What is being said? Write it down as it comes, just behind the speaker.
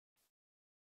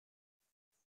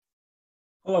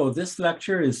Hello, this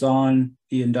lecture is on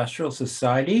the industrial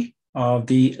society of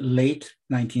the late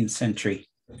 19th century.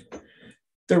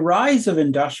 The rise of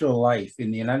industrial life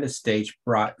in the United States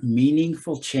brought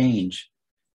meaningful change.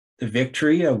 The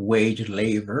victory of wage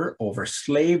labor over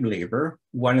slave labor,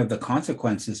 one of the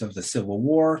consequences of the Civil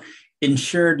War,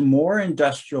 ensured more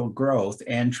industrial growth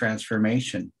and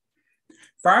transformation.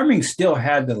 Farming still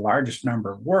had the largest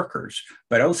number of workers,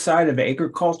 but outside of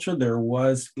agriculture, there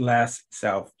was less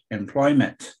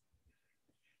self-employment.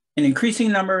 An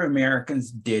increasing number of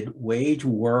Americans did wage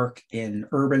work in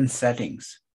urban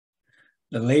settings.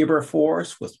 The labor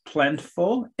force was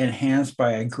plentiful, enhanced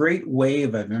by a great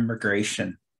wave of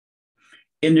immigration.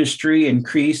 Industry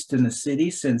increased in the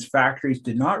city since factories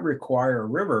did not require a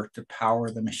river to power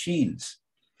the machines.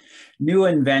 New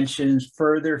inventions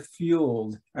further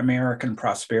fueled American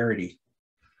prosperity.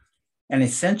 An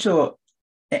essential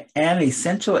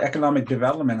economic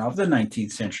development of the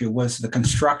 19th century was the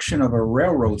construction of a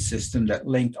railroad system that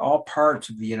linked all parts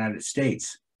of the United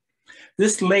States.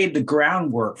 This laid the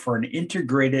groundwork for an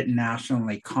integrated national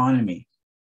economy.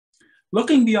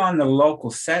 Looking beyond the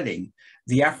local setting,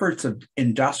 the efforts of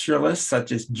industrialists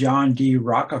such as John D.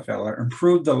 Rockefeller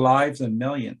improved the lives of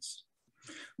millions.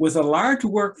 With a large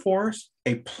workforce,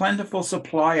 a plentiful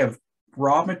supply of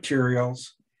raw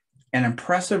materials, an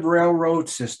impressive railroad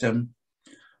system,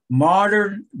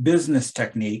 modern business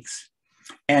techniques,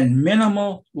 and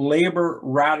minimal labor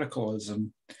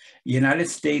radicalism, the United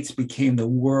States became the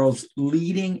world's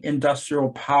leading industrial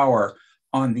power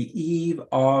on the eve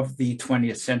of the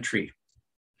 20th century.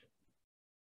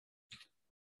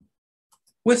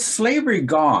 With slavery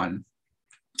gone,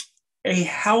 a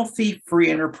healthy free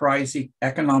enterprise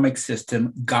economic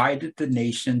system guided the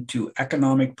nation to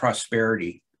economic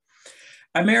prosperity.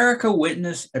 America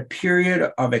witnessed a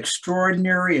period of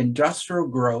extraordinary industrial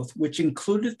growth, which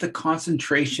included the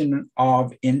concentration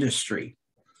of industry.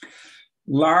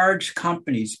 Large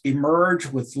companies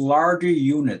emerged with larger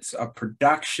units of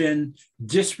production,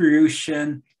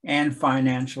 distribution, and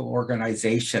financial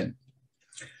organization.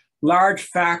 Large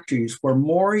factories were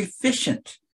more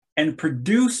efficient and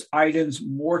produced items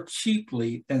more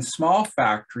cheaply than small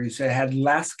factories that had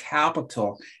less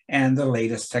capital and the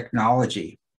latest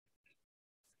technology.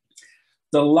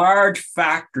 The large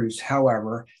factories,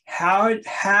 however,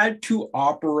 had to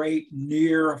operate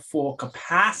near full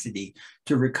capacity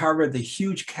to recover the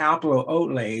huge capital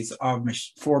outlays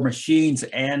for machines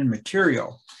and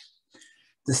material.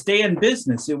 To stay in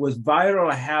business, it was vital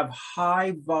to have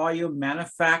high volume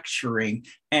manufacturing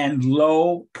and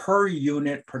low per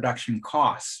unit production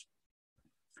costs.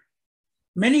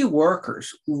 Many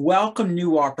workers welcome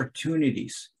new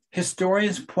opportunities.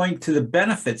 Historians point to the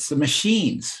benefits of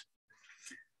machines.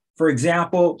 For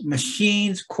example,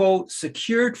 machines, quote,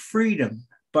 secured freedom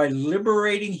by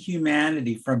liberating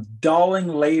humanity from dulling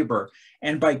labor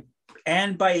and by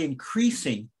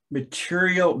increasing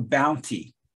material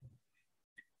bounty.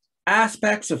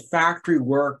 Aspects of factory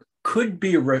work could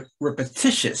be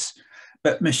repetitious,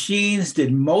 but machines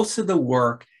did most of the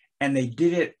work and they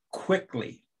did it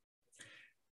quickly.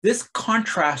 This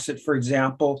contrasted, for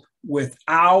example, with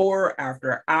hour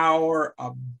after hour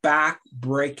of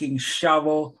back-breaking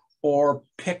shovel or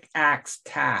pickaxe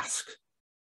task.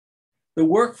 The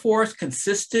workforce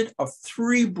consisted of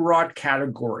three broad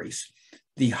categories: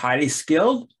 the highly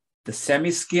skilled, the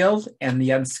semi-skilled, and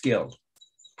the unskilled.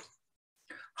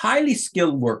 Highly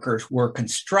skilled workers were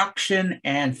construction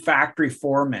and factory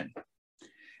foremen,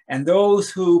 and those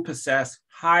who possessed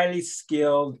highly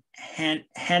skilled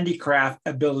handicraft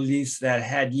abilities that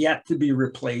had yet to be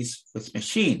replaced with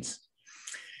machines.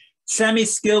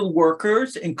 Semi-skilled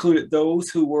workers included those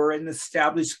who were in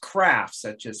established crafts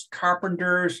such as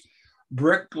carpenters,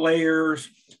 bricklayers,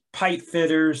 pipe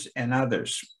fitters, and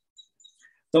others.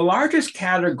 The largest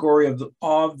category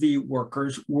of the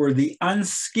workers were the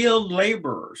unskilled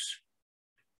laborers.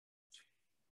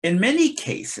 In many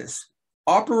cases,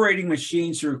 operating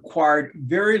machines required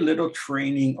very little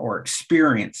training or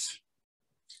experience.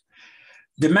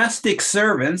 Domestic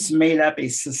servants made up a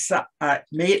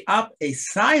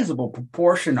sizable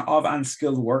proportion of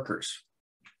unskilled workers.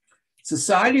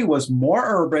 Society was more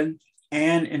urban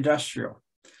and industrial,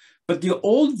 but the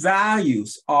old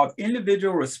values of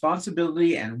individual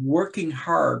responsibility and working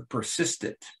hard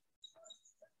persisted.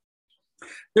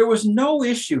 There was no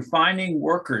issue finding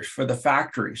workers for the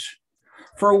factories.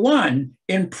 For one,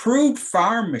 improved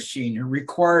farm machinery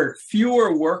required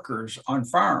fewer workers on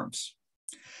farms.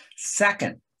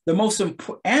 Second,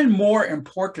 more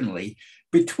importantly,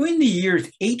 between the years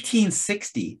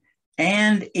 1860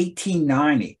 and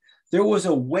 1890, there was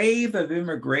a wave of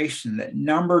immigration that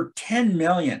numbered 10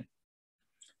 million.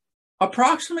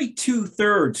 Approximately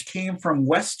 2/3 came from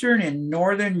Western and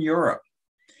Northern Europe.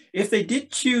 If they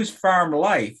did choose farm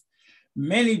life,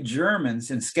 many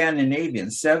Germans and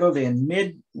Scandinavians settled in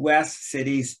Midwest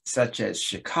cities such as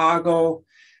Chicago,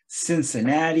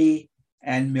 Cincinnati,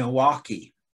 and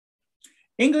Milwaukee.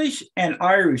 English and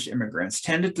Irish immigrants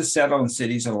tended to settle in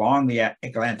cities along the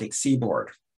Atlantic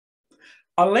seaboard.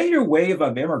 A later wave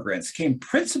of immigrants came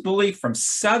principally from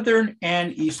Southern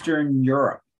and Eastern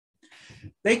Europe.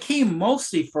 They came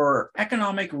mostly for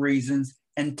economic reasons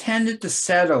and tended to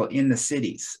settle in the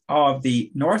cities of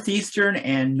the northeastern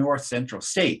and north central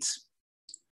states.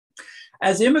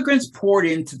 As immigrants poured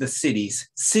into the cities,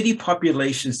 city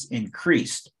populations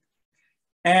increased,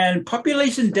 and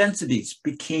population densities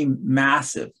became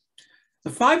massive.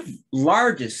 The 5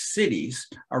 largest cities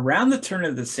around the turn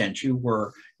of the century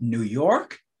were New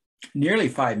York, nearly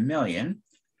 5 million,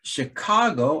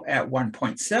 Chicago at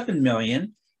 1.7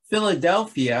 million,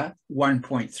 Philadelphia,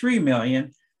 1.3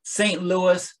 million, St.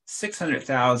 Louis,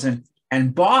 600,000,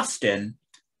 and Boston,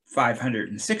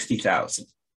 560,000.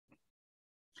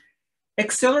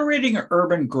 Accelerating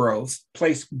urban growth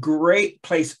placed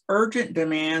urgent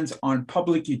demands on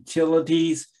public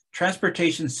utilities,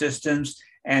 transportation systems,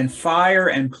 and fire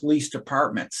and police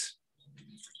departments.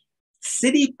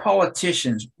 City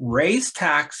politicians raised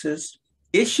taxes,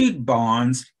 issued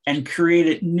bonds, and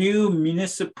created new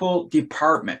municipal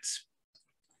departments.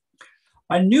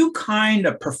 A new kind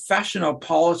of professional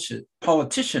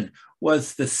politician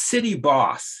was the city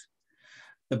boss.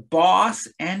 The boss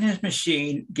and his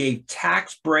machine gave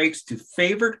tax breaks to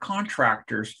favored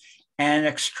contractors and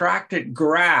extracted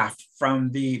graft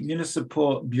from the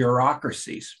municipal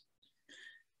bureaucracies.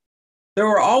 There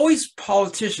were always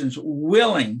politicians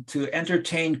willing to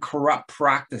entertain corrupt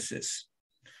practices.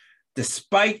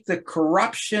 Despite the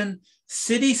corruption,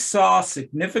 cities saw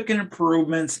significant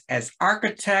improvements as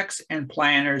architects and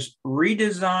planners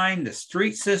redesigned the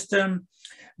street system,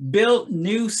 built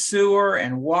new sewer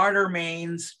and water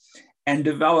mains, and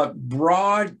developed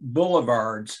broad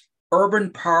boulevards,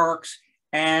 urban parks,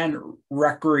 and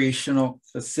recreational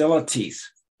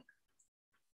facilities.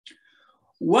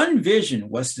 One vision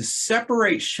was to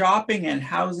separate shopping and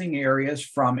housing areas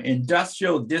from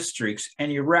industrial districts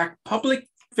and erect public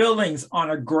buildings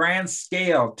on a grand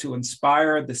scale to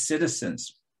inspire the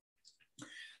citizens.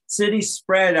 Cities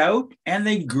spread out and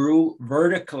they grew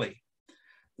vertically.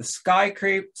 The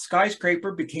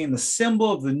skyscraper became the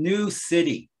symbol of the new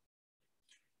city.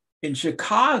 In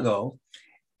Chicago,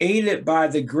 aided by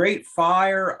the Great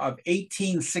Fire of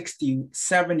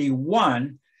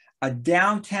 1871, a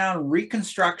downtown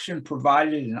reconstruction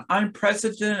provided an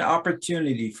unprecedented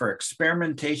opportunity for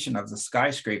experimentation of the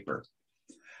skyscraper.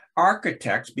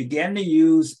 Architects began to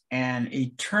use an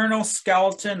eternal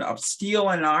skeleton of steel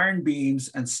and iron beams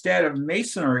instead of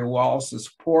masonry walls to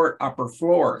support upper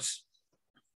floors.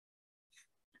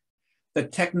 The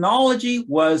technology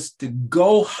was to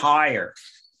go higher.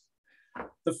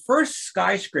 The first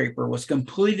skyscraper was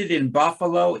completed in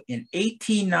Buffalo in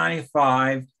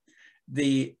 1895.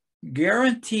 The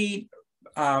guaranteed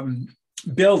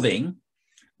building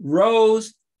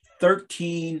rose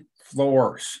 13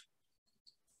 floors.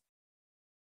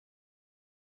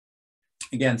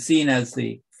 Again, seen as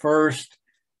the first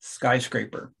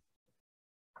skyscraper.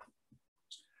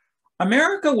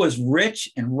 America was rich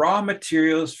in raw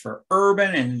materials for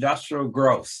urban and industrial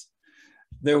growth.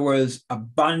 There was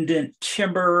abundant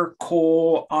timber,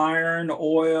 coal, iron,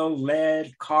 oil,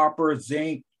 lead, copper,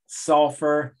 zinc,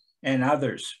 sulfur, and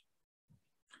others.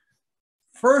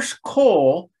 First,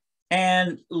 coal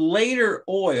and later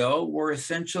oil were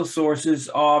essential sources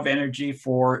of energy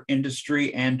for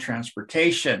industry and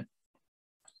transportation.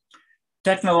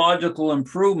 Technological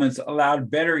improvements allowed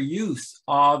better use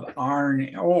of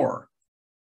iron ore.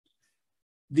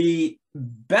 The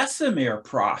Bessemer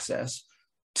process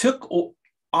took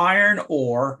iron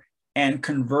ore and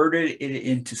converted it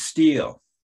into steel.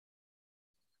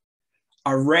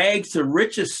 A rags to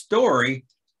riches story,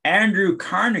 Andrew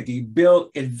Carnegie built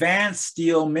advanced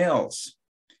steel mills.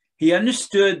 He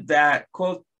understood that,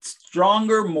 quote,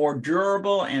 stronger, more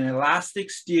durable and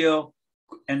elastic steel,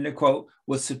 end quote,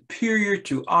 was superior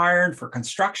to iron for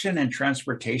construction and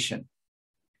transportation.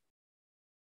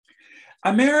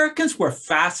 Americans were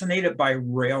fascinated by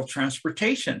rail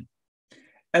transportation.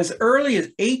 As early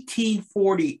as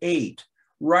 1848,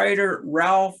 writer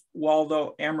Ralph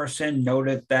Waldo Emerson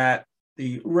noted that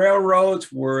the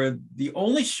railroads were the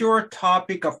only sure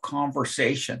topic of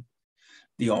conversation,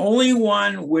 the only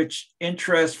one which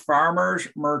interests farmers,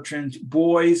 merchants,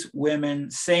 boys,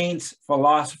 women, saints,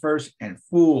 philosophers, and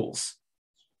fools.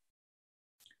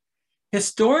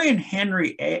 Historian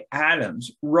Henry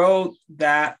Adams wrote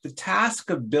that the task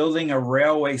of building a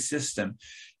railway system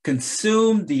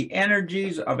consumed the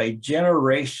energies of a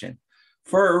generation,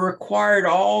 for it required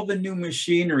all the new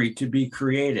machinery to be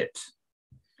created.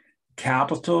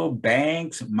 Capital,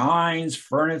 banks, mines,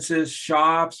 furnaces,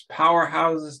 shops,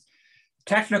 powerhouses,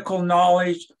 technical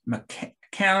knowledge,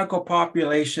 mechanical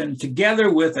population, together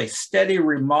with a steady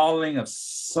remodeling of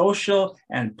social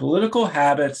and political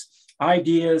habits,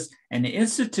 ideas, and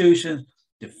institutions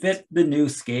to fit the new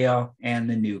scale and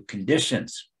the new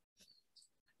conditions.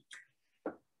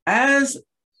 As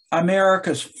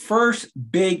America's first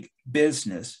big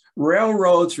business,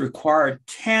 railroads required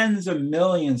tens of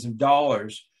millions of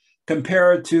dollars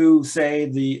compared to, say,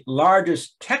 the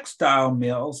largest textile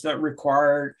mills that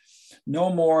required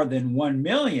no more than 1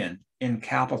 million in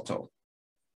capital.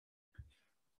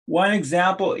 One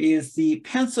example is the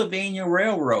Pennsylvania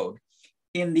Railroad.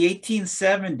 In the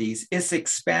 1870s, its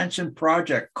expansion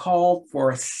project called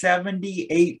for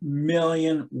 $78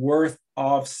 million worth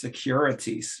of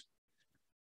securities.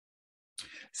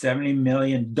 $70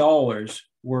 million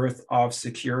worth of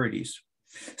securities.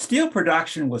 Steel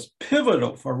production was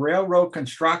pivotal for railroad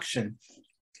construction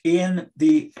in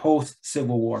the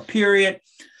post-Civil War period.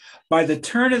 By the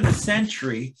turn of the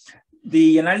century, the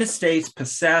United States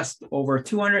possessed over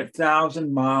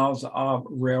 200,000 miles of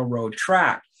railroad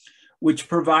track, which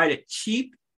provided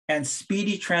cheap and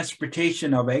speedy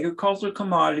transportation of agricultural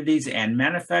commodities and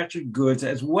manufactured goods,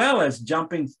 as well as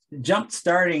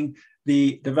jump-starting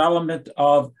the development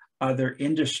of other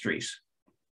industries.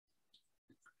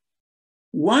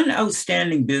 One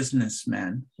outstanding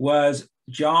businessman was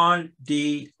John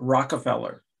D.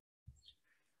 Rockefeller.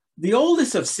 The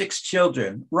oldest of 6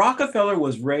 children, Rockefeller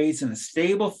was raised in a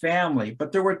stable family,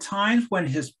 but there were times when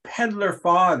his peddler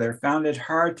father found it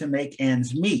hard to make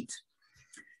ends meet.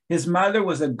 His mother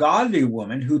was a godly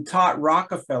woman who taught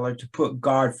Rockefeller to put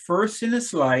God first in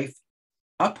his life,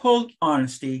 uphold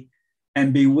honesty,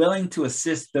 and be willing to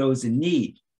assist those in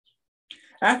need.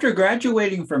 After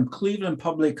graduating from Cleveland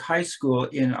Public High School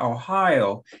in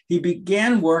Ohio, he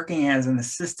began working as an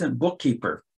assistant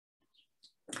bookkeeper.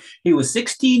 He was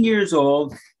 16 years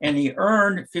old and he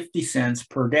earned 50 cents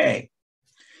per day.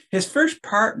 His first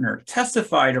partner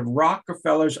testified of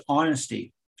Rockefeller's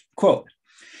honesty. Quote,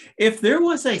 "If there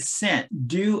was a cent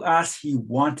due us, he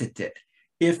wanted it.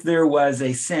 If there was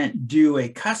a cent due a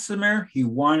customer, he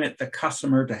wanted the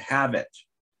customer to have it."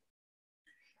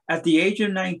 At the age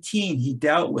of 19, he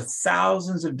dealt with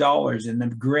thousands of dollars in the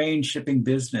grain shipping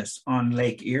business on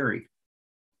Lake Erie.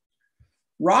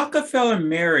 Rockefeller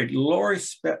married Laura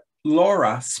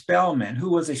Spellman, who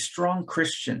was a strong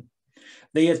Christian.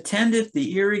 They attended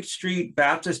the Erie Street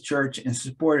Baptist Church and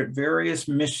supported various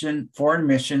foreign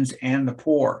missions and the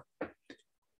poor.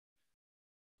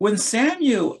 When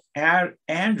Samuel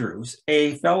Andrews,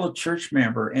 a fellow church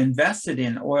member, invested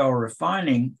in oil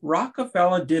refining,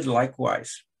 Rockefeller did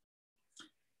likewise.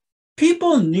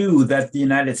 People knew that the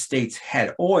United States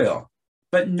had oil,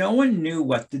 but no one knew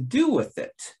what to do with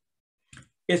it.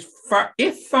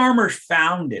 If farmers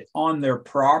found it on their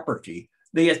property,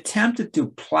 they attempted to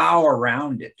plow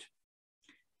around it.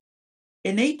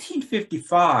 In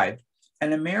 1855,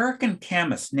 an American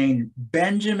chemist named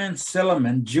Benjamin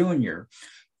Silliman Jr.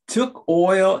 took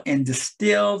oil and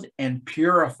distilled and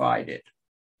purified it.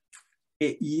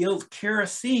 It yielded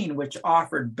kerosene, which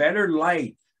offered better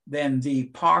light than the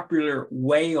popular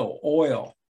whale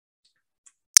oil.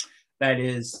 That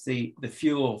is the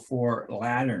fuel for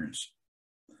lanterns.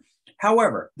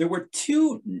 However, there were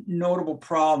 2 notable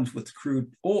problems with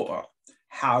crude oil: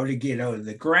 how to get out of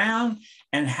the ground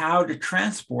and how to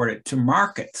transport it to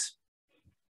markets.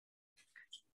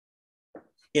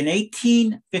 In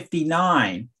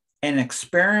 1859, an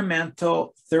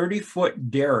experimental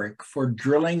 30-foot derrick for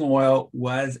drilling oil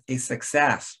was a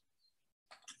success.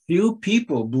 Few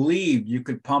people believed you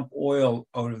could pump oil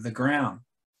out of the ground.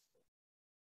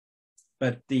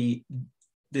 But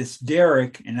this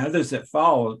derrick and others that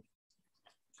followed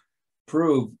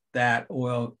proved that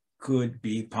oil could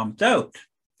be pumped out.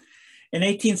 In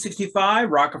 1865,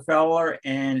 Rockefeller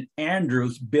and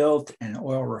Andrews built an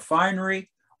oil refinery.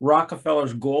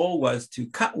 Rockefeller's goal was to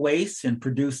cut waste and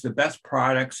produce the best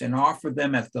products and offer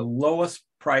them at the lowest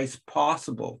price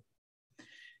possible.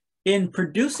 In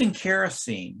producing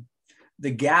kerosene,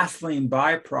 the gasoline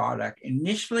byproduct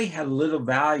initially had little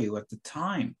value at the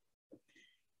time.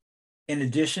 In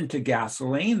addition to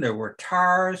gasoline, there were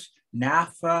tars,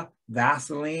 naphtha,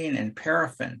 Vaseline, and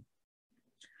paraffin.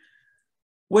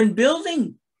 When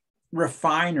building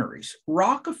refineries,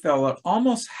 Rockefeller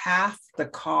almost half the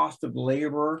cost of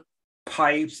labor,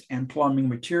 pipes, and plumbing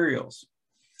materials.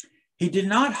 He did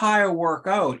not hire work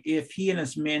out if he and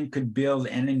his men could build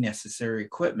any necessary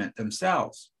equipment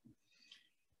themselves.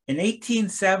 In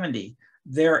 1870,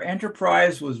 their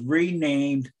enterprise was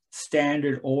renamed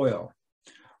Standard Oil.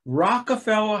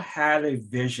 Rockefeller had a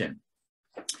vision.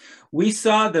 We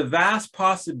saw the vast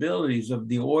possibilities of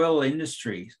the oil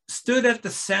industry, stood at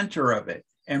the center of it,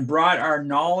 and brought our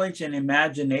knowledge and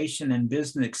imagination and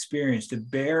business experience to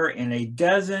bear in a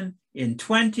dozen, in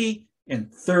 20, in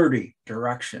 30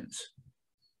 directions.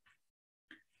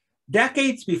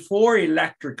 Decades before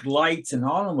electric lights and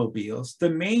automobiles, the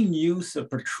main use of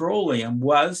petroleum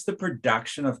was the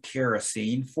production of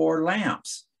kerosene for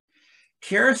lamps.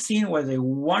 Kerosene was a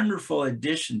wonderful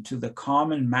addition to the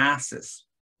common masses.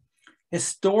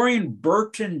 Historian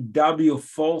Burton W.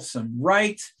 Folsom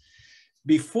writes,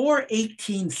 before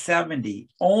 1870,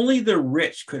 only the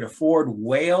rich could afford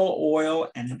whale oil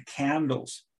and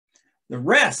candles. The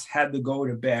rest had to go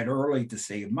to bed early to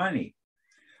save money.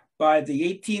 By the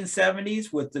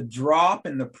 1870s, with the drop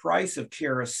in the price of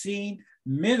kerosene,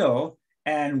 middle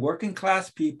and working class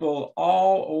people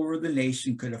all over the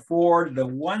nation could afford the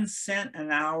 1 cent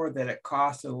an hour that it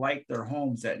cost to light their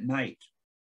homes at night.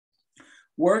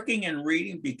 Working and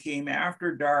reading became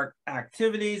after dark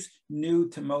activities new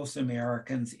to most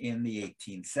Americans in the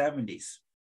 1870s.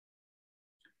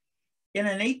 In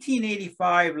an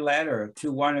 1885 letter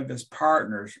to one of his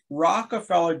partners,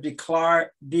 Rockefeller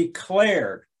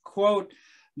declared, quote,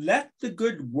 "Let the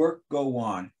good work go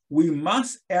on. We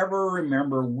must ever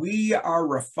remember we are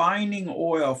refining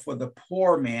oil for the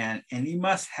poor man, and he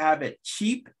must have it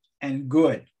cheap and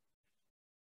good."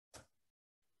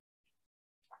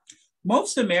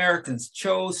 Most Americans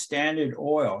chose Standard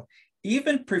Oil,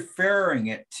 even preferring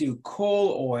it to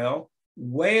coal oil,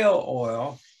 whale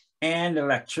oil, and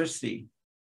electricity.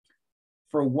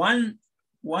 For one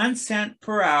cent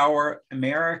per hour,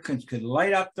 Americans could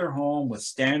light up their home with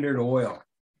Standard Oil.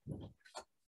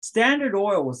 Standard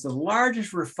Oil was the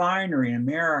largest refinery in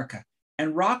America,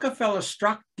 and Rockefeller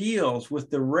struck deals with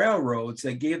the railroads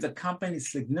that gave the company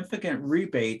significant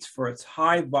rebates for its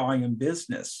high volume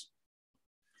business.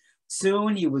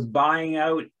 Soon he was buying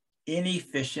out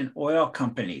inefficient oil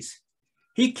companies.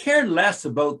 He cared less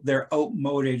about their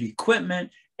outmoded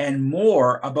equipment and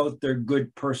more about their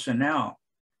good personnel.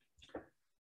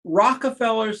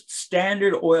 Rockefeller's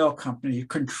Standard Oil Company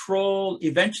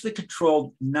eventually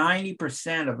controlled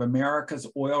 90% of America's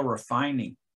oil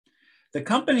refining. The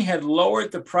company had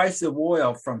lowered the price of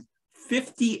oil from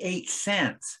 58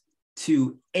 cents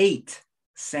to 8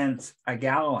 cents a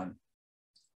gallon.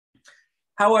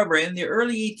 However, in the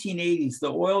early 1880s,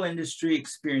 the oil industry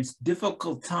experienced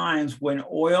difficult times when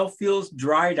oil fields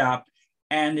dried up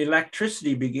and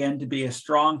electricity began to be a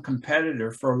strong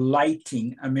competitor for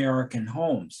lighting American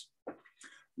homes.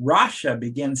 Russia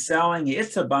began selling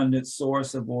its abundant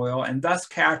source of oil and thus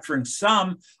capturing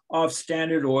some of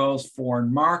Standard Oil's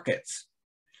foreign markets.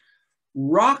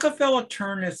 Rockefeller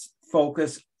turned his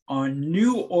focus on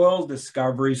new oil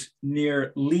discoveries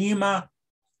near Lima,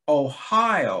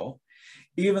 Ohio,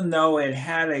 even though it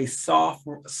had a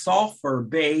sulfur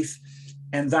base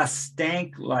and thus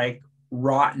stank like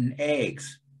rotten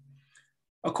eggs.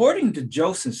 According to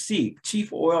Joseph Seep,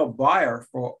 chief oil buyer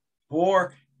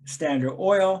for Standard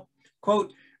Oil,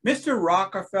 quote, "Mr.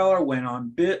 Rockefeller went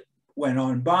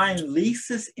on buying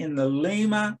leases in the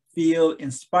Lima field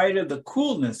in spite of the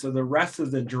coolness of the rest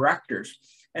of the directors,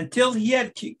 until he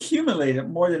had accumulated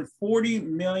more than 40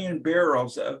 million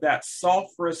barrels of that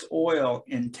sulfurous oil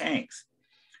in tanks.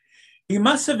 He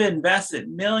must have invested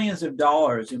millions of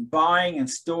dollars in buying and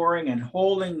storing and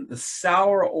holding the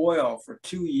sour oil for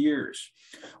 2 years,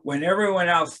 when everyone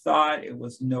else thought it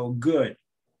was no good."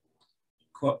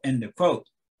 End of quote.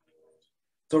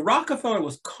 So Rockefeller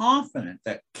was confident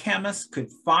that chemists could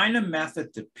find a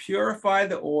method to purify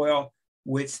the oil,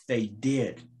 which they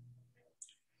did.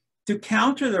 To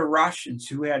counter the Russians,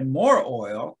 who had more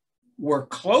oil, were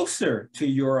closer to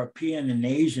European and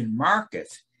Asian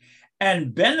markets,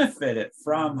 and benefited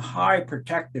from high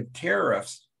protective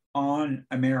tariffs on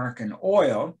American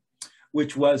oil,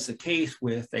 which was the case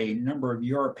with a number of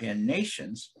European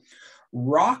nations,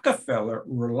 Rockefeller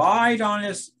relied on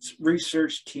his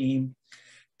research team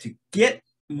to get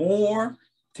more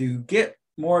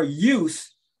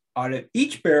use out of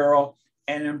each barrel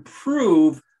and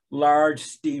improve large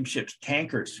steamship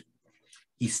tankers.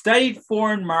 He studied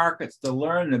foreign markets to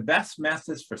learn the best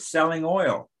methods for selling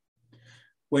oil.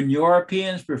 When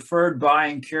Europeans preferred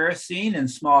buying kerosene in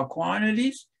small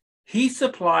quantities, he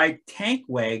supplied tank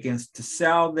wagons to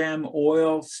sell them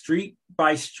oil street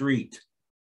by street.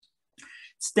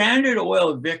 Standard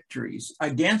Oil victories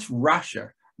against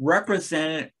Russia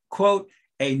represented, quote,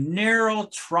 a narrow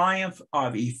triumph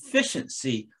of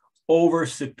efficiency over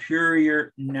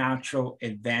superior natural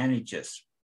advantages.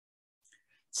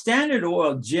 Standard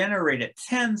Oil generated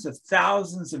tens of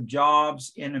thousands of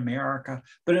jobs in America,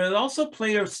 but it also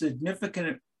played a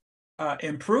significant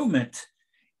improvement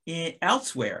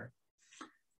elsewhere.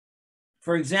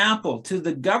 For example, to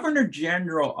the Governor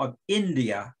General of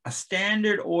India, a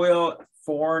Standard Oil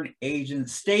foreign agent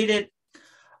stated,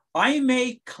 "I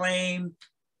may claim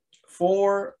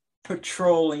for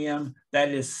petroleum that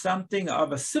is something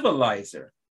of a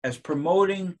civilizer, as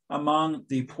promoting among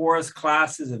the poorest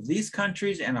classes of these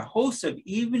countries and a host of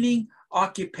evening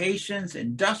occupations,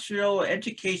 industrial,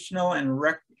 educational, and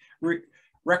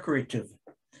recreative,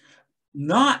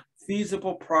 not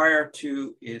feasible prior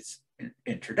to its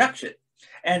introduction.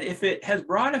 And if it has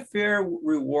brought a fair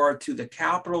reward to the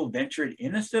capital ventured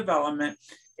in its development,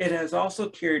 it has also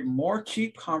carried more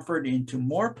cheap comfort into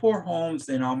more poor homes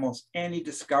than almost any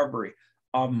discovery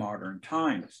of modern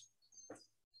times."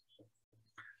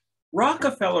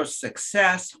 Rockefeller's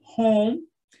success, home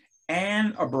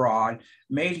and abroad,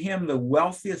 made him the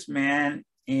wealthiest man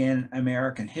in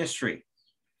American history.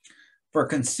 For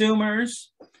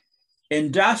consumers,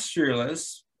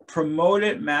 industrialists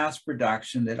promoted mass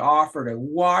production that offered a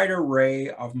wide array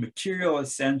of material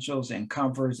essentials and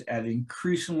comforts at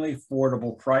increasingly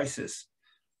affordable prices.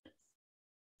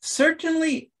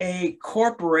 Certainly, a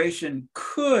corporation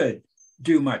could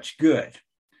do much good.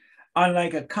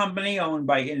 Unlike a company owned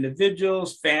by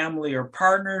individuals, family, or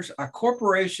partners, a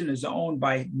corporation is owned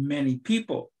by many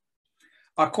people.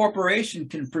 A corporation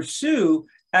can pursue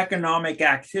economic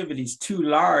activities too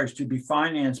large to be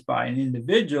financed by an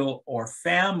individual or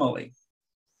family.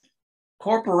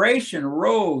 Corporation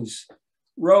rose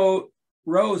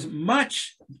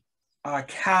much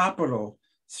capital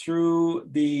through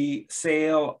the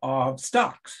sale of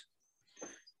stocks.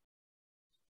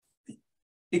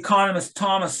 Economist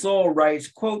Thomas Sowell writes,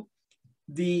 quote,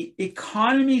 "The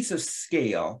economies of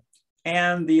scale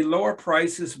and the lower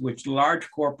prices which large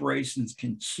corporations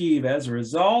can achieve as a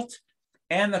result,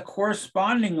 and the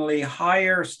correspondingly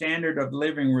higher standard of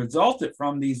living resulted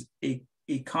from these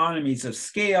economies of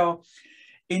scale,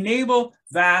 enable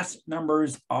vast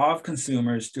numbers of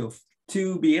consumers to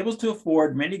be able to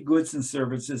afford many goods and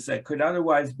services that could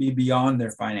otherwise be beyond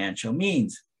their financial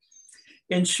means.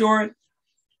 In short,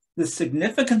 the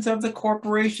significance of the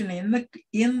corporation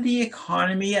in the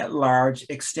economy at large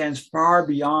extends far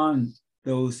beyond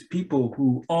those people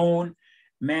who own,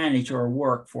 manage, or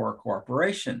work for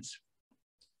corporations."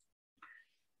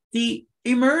 The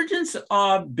emergence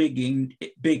of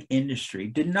big industry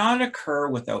did not occur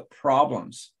without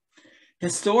problems.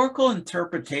 Historical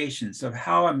interpretations of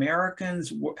how American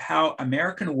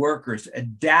workers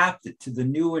adapted to the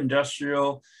new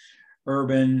industrial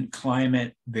urban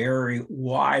climate vary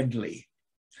widely.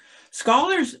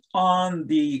 Scholars on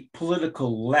the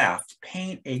political left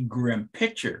paint a grim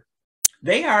picture.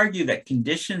 They argue that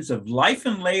conditions of life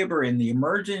and labor in the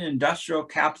emerging industrial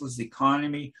capitalist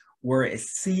economy were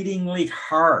exceedingly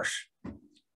harsh.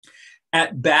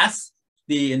 At best,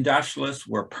 the industrialists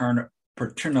were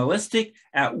paternalistic.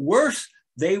 At worst,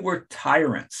 they were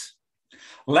tyrants.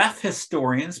 Left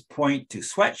historians point to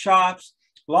sweatshops,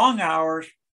 long hours,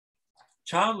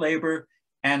 child labor,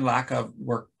 and lack of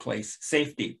workplace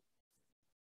safety.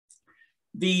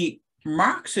 The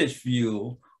Marxist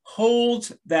view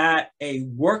holds that a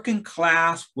working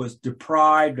class was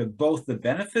deprived of both the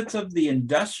benefits of the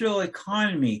industrial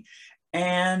economy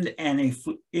and an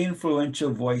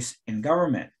influential voice in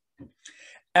government.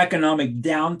 Economic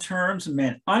downturns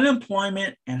meant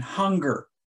unemployment and hunger.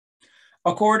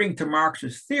 According to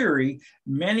Marxist theory,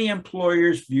 many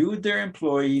employers viewed their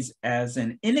employees as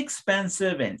an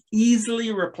inexpensive and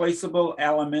easily replaceable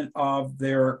element of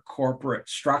their corporate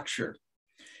structure.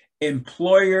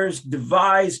 Employers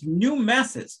devised new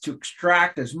methods to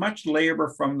extract as much labor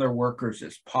from their workers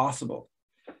as possible.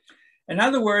 In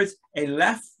other words, a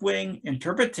left-wing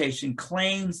interpretation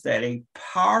claims that a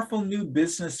powerful new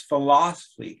business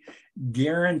philosophy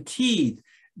guaranteed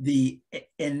the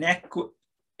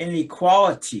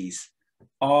inequalities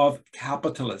of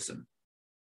capitalism.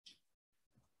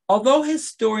 Although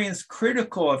historians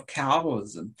critical of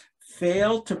capitalism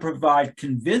failed to provide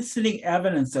convincing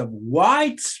evidence of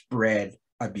widespread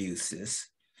abuses,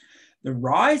 the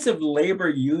rise of labor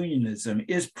unionism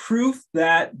is proof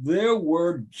that there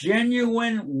were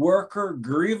genuine worker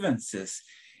grievances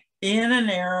in an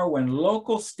era when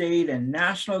local, state, and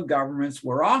national governments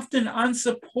were often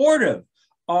unsupportive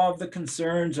of the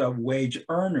concerns of wage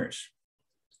earners.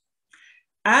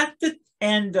 At the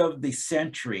end of the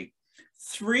century,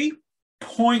 3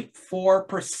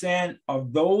 0.4%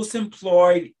 of those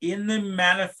employed in the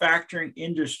manufacturing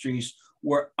industries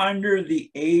were under the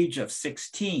age of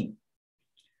 16.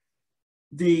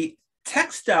 The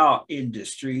textile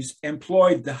industries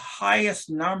employed the highest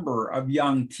number of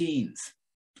young teens.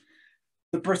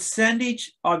 The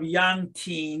percentage of young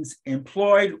teens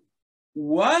employed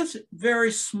was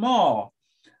very small,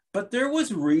 but there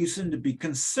was reason to be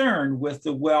concerned with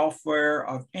the welfare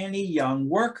of any young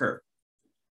worker.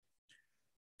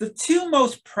 The two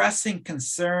most pressing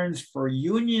concerns for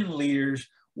union leaders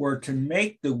were to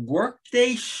make the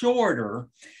workday shorter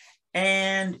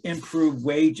and improve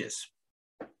wages.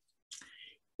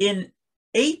 In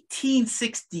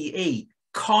 1868,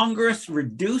 Congress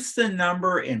reduced the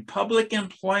number in public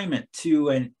employment to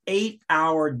an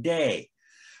 8-hour day,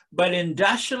 but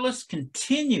industrialists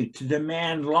continued to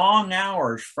demand long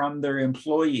hours from their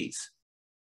employees.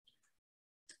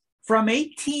 From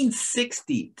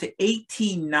 1860 to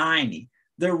 1890,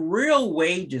 the real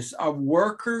wages of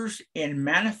workers in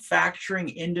manufacturing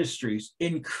industries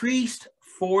increased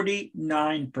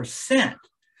 49%,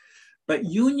 but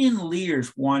union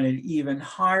leaders wanted even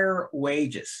higher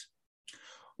wages.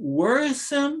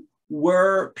 Worrisome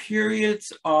were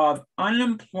periods of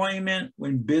unemployment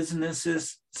when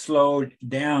businesses slowed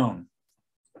down.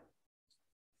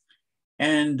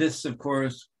 And this, of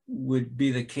course, would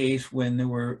be the case when there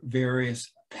were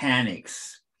various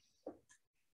panics.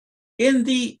 In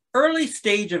the early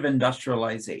stage of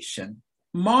industrialization,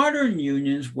 modern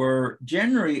unions were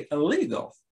generally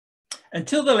illegal.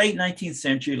 Until the late 19th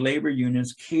century, labor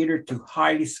unions catered to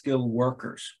highly skilled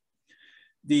workers.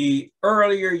 The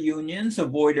earlier unions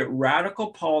avoided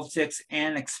radical politics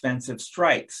and expensive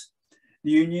strikes.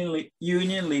 The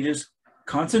union leaders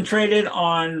concentrated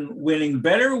on winning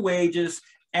better wages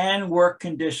and work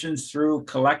conditions through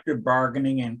collective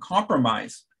bargaining and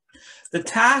compromise. The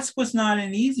task was not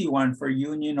an easy one for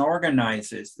union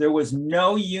organizers. There was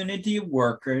no unity of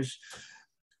workers.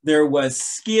 There was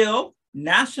skill,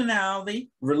 nationality,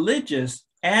 religious,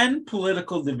 and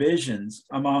political divisions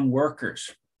among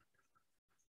workers.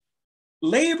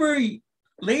 Labor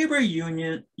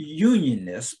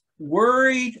unionists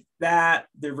worried that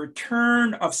the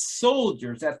return of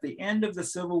soldiers at the end of the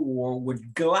Civil War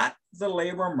would glut the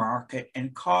labor market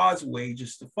and cause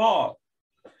wages to fall.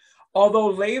 Although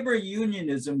labor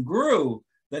unionism grew,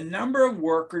 the number of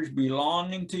workers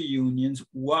belonging to unions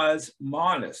was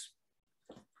modest.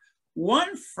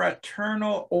 One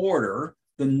fraternal order,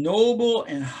 the Noble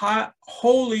and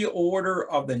Holy Order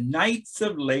of the Knights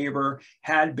of Labor,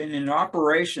 had been in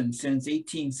operation since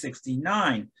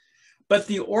 1869, but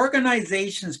the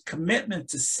organization's commitment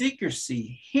to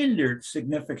secrecy hindered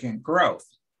significant growth.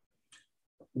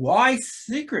 Why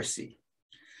secrecy?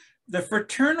 The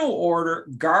fraternal order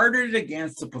guarded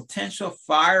against the potential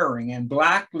firing and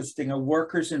blacklisting of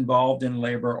workers involved in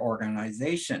labor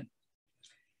organization.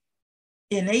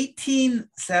 In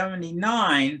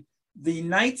 1879, the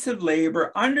Knights of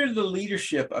Labor, under the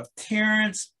leadership of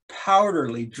Terence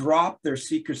Powderly, dropped their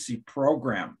secrecy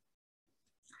program.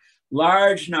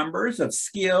 Large numbers of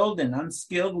skilled and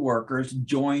unskilled workers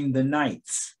joined the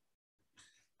Knights.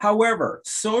 However,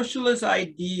 socialist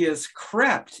ideas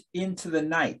crept into the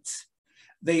Knights.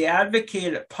 They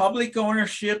advocated public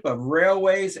ownership of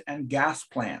railways and gas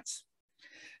plants.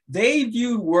 They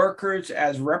viewed workers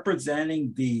as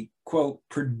representing the, quote,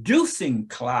 producing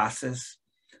classes,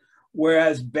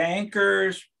 whereas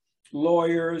bankers,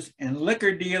 lawyers, and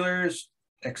liquor dealers,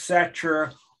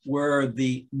 etc., were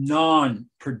the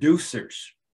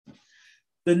non-producers.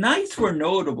 The Knights were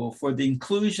notable for the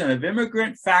inclusion of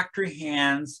immigrant factory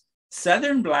hands,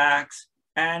 Southern Blacks,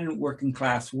 and working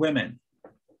class women.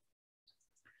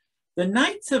 The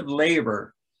Knights of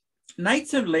Labor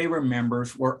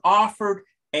members were offered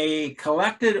a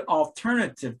collective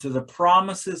alternative to the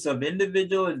promises of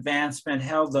individual advancement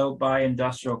held out by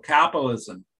industrial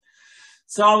capitalism.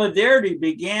 Solidarity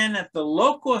began at the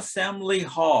local assembly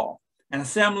hall. An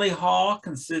assembly hall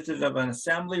consisted of an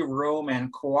assembly room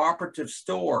and cooperative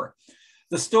store.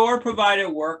 The store provided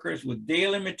workers with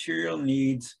daily material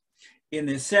needs. In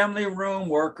the assembly room,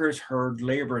 workers heard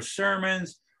labor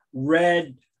sermons,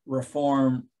 read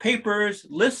reform papers,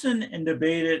 listened and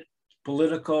debated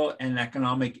political and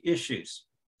economic issues.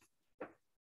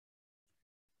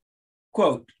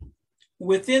 Quote,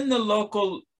 within the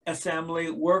local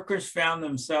assembly, workers found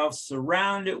themselves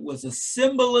surrounded with a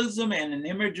symbolism and an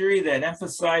imagery that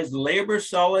emphasized labor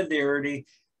solidarity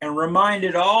and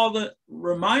reminded all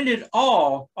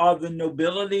of the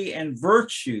nobility and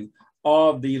virtue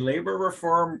of the labor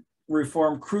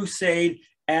reform crusade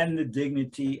and the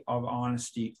dignity of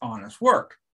honest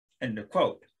work, end of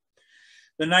quote.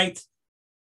 The Knights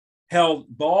held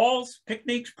balls,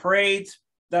 picnics, parades,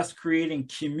 thus creating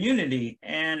community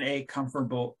and a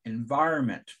comfortable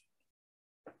environment.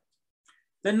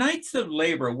 The Knights of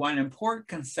Labor won important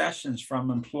concessions from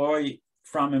employers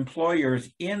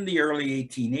in the early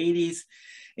 1880s.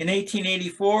 In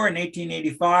 1884 and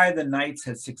 1885, the Knights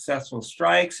had successful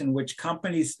strikes in which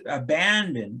companies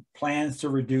abandoned plans to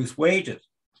reduce wages.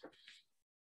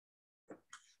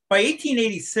 By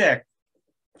 1886,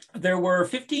 there were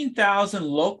 15,000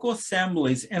 local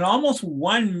assemblies and almost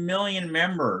 1 million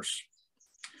members.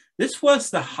 This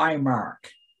was the high mark.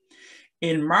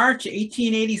 In March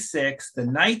 1886, the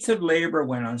Knights of Labor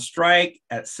went on strike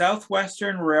at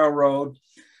Southwestern Railroad,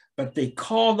 but they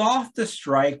called off the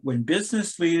strike when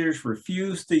business leaders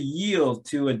refused to yield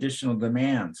to additional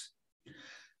demands.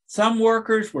 Some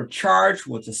workers were charged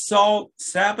with assault,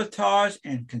 sabotage,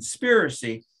 and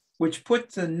conspiracy, which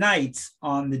put the Knights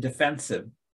on the defensive.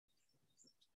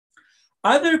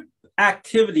 Other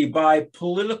activity by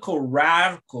political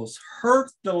radicals hurt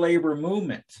the labor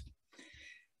movement.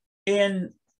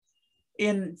 In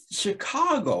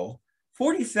Chicago,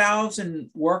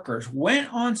 40,000 workers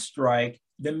went on strike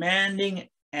demanding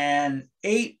an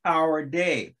 8-hour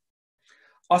day.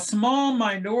 A small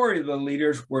minority of the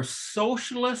leaders were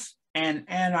socialists and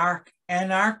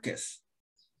anarchists.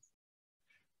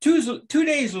 Two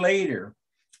days later,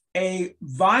 a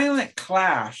violent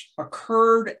clash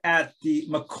occurred at the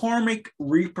McCormick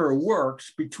Reaper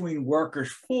Works between workers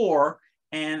for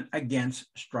and against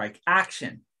strike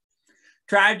action.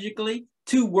 Tragically,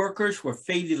 2 workers were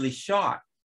fatally shot.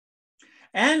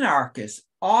 Anarchist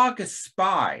August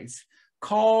Spies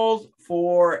called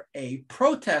for a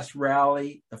protest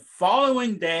rally the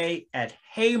following day at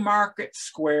Haymarket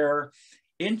Square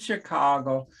in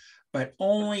Chicago, but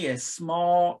only a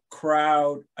small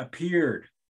crowd appeared.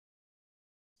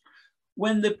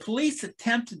 When the police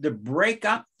attempted to break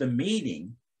up the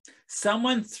meeting,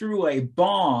 someone threw a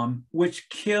bomb which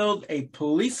killed a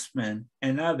policeman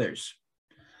and others.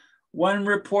 One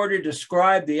reporter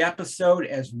described the episode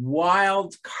as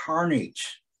wild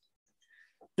carnage.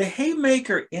 The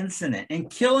Haymaker incident and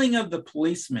killing of the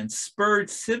policeman spurred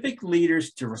civic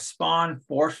leaders to respond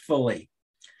forcefully.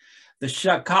 The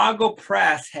Chicago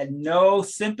press had no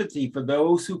sympathy for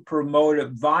those who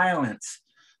promoted violence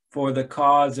for the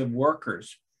cause of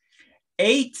workers.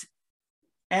 8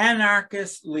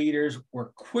 anarchist leaders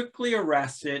were quickly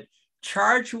arrested,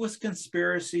 charged with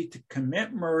conspiracy to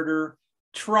commit murder,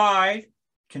 tried,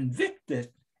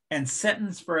 convicted, and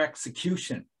sentenced for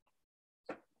execution.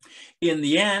 In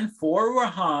the end, 4 were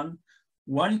hung,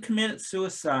 1 committed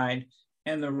suicide,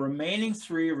 and the remaining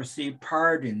 3 received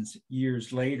pardons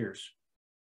years later.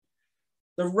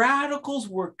 The radicals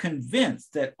were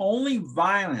convinced that only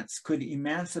violence could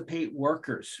emancipate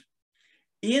workers.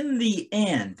 In the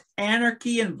end,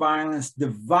 anarchy and violence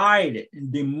divided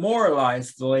and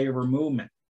demoralized the labor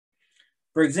movement.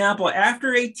 For example, after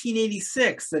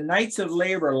 1886, the Knights of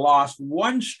Labor lost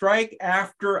one strike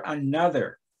after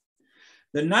another.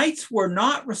 The Knights were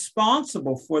not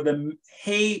responsible for the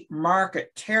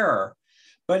Haymarket terror,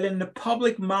 but in the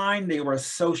public mind, they were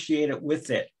associated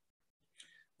with it.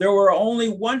 There were only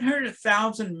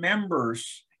 100,000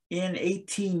 members in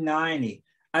 1890,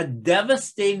 a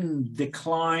devastating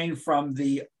decline from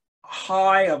the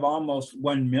high of almost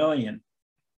 1 million.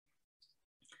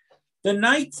 The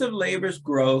Knights of Labor's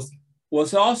growth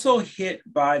was also hit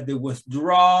by the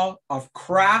withdrawal of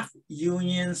craft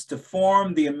unions to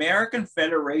form the American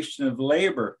Federation of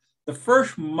Labor, the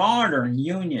first modern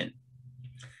union.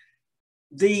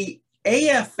 The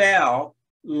AFL,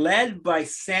 led by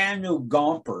Samuel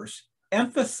Gompers,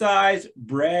 emphasized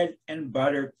bread and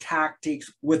butter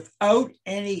tactics without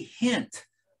any hint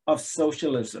of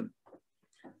socialism.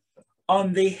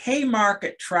 On the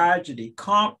Haymarket tragedy,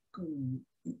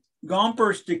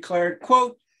 Gompers declared,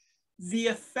 quote, "The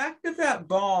effect of that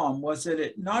bomb was that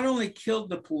it not only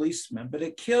killed the policemen, but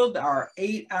it killed our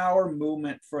 8-hour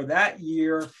movement for that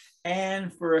year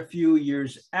and for a few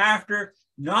years after,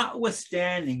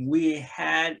 notwithstanding we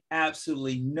had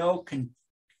absolutely no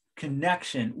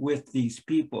connection with these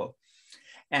people."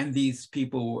 And these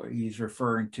people, he's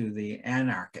referring to the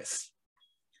anarchists.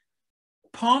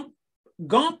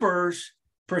 Gompers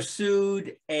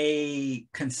pursued a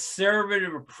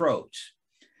conservative approach.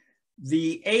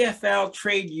 The AFL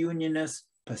trade unionists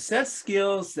possessed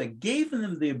skills that gave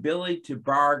them the ability to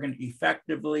bargain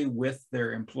effectively with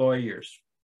their employers.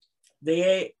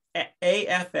 The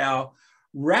AFL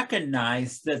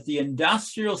recognized that the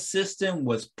industrial system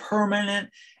was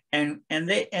permanent and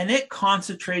it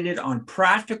concentrated on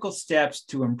practical steps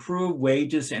to improve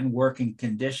wages and working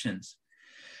conditions.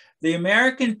 The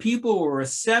American people were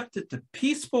receptive to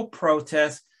peaceful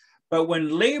protests, but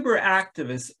when labor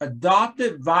activists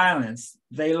adopted violence,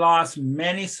 they lost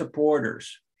many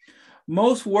supporters.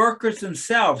 Most workers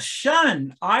themselves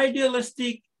shunned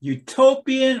idealistic,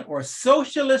 utopian, or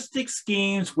socialistic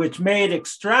schemes which made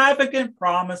extravagant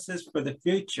promises for the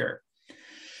future.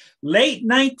 Late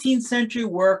 19th century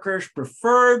workers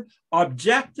preferred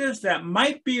objectives that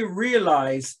might be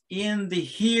realized in the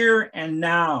here and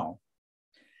now.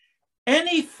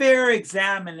 Any fair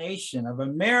examination of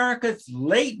America's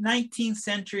late 19th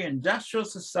century industrial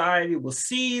society will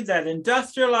see that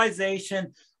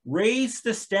industrialization raised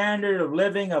the standard of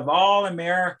living of all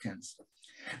Americans.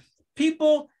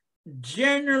 People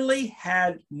generally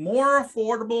had more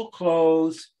affordable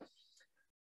clothes,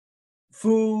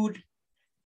 food,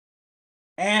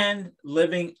 and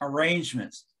living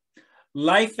arrangements.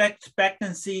 Life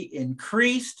expectancy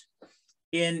increased.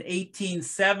 In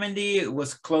 1870, it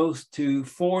was close to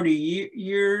 40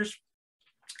 years.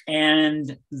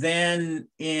 And then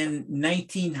in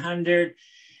 1900,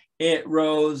 it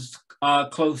rose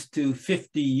close to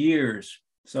 50 years.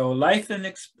 So life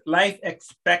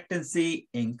expectancy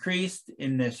increased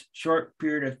in this short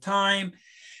period of time,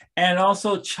 and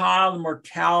also child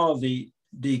mortality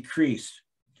decreased.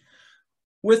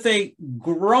 With a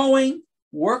growing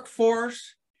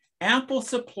workforce, ample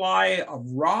supply of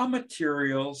raw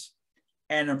materials,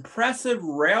 an impressive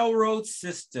railroad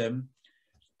system,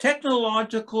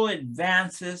 technological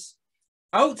advances,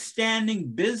 outstanding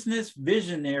business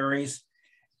visionaries,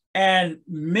 and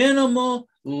minimal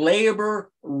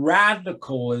labor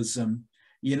radicalism,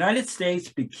 the United States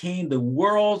became the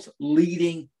world's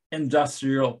leading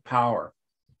industrial power.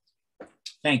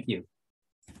 Thank you.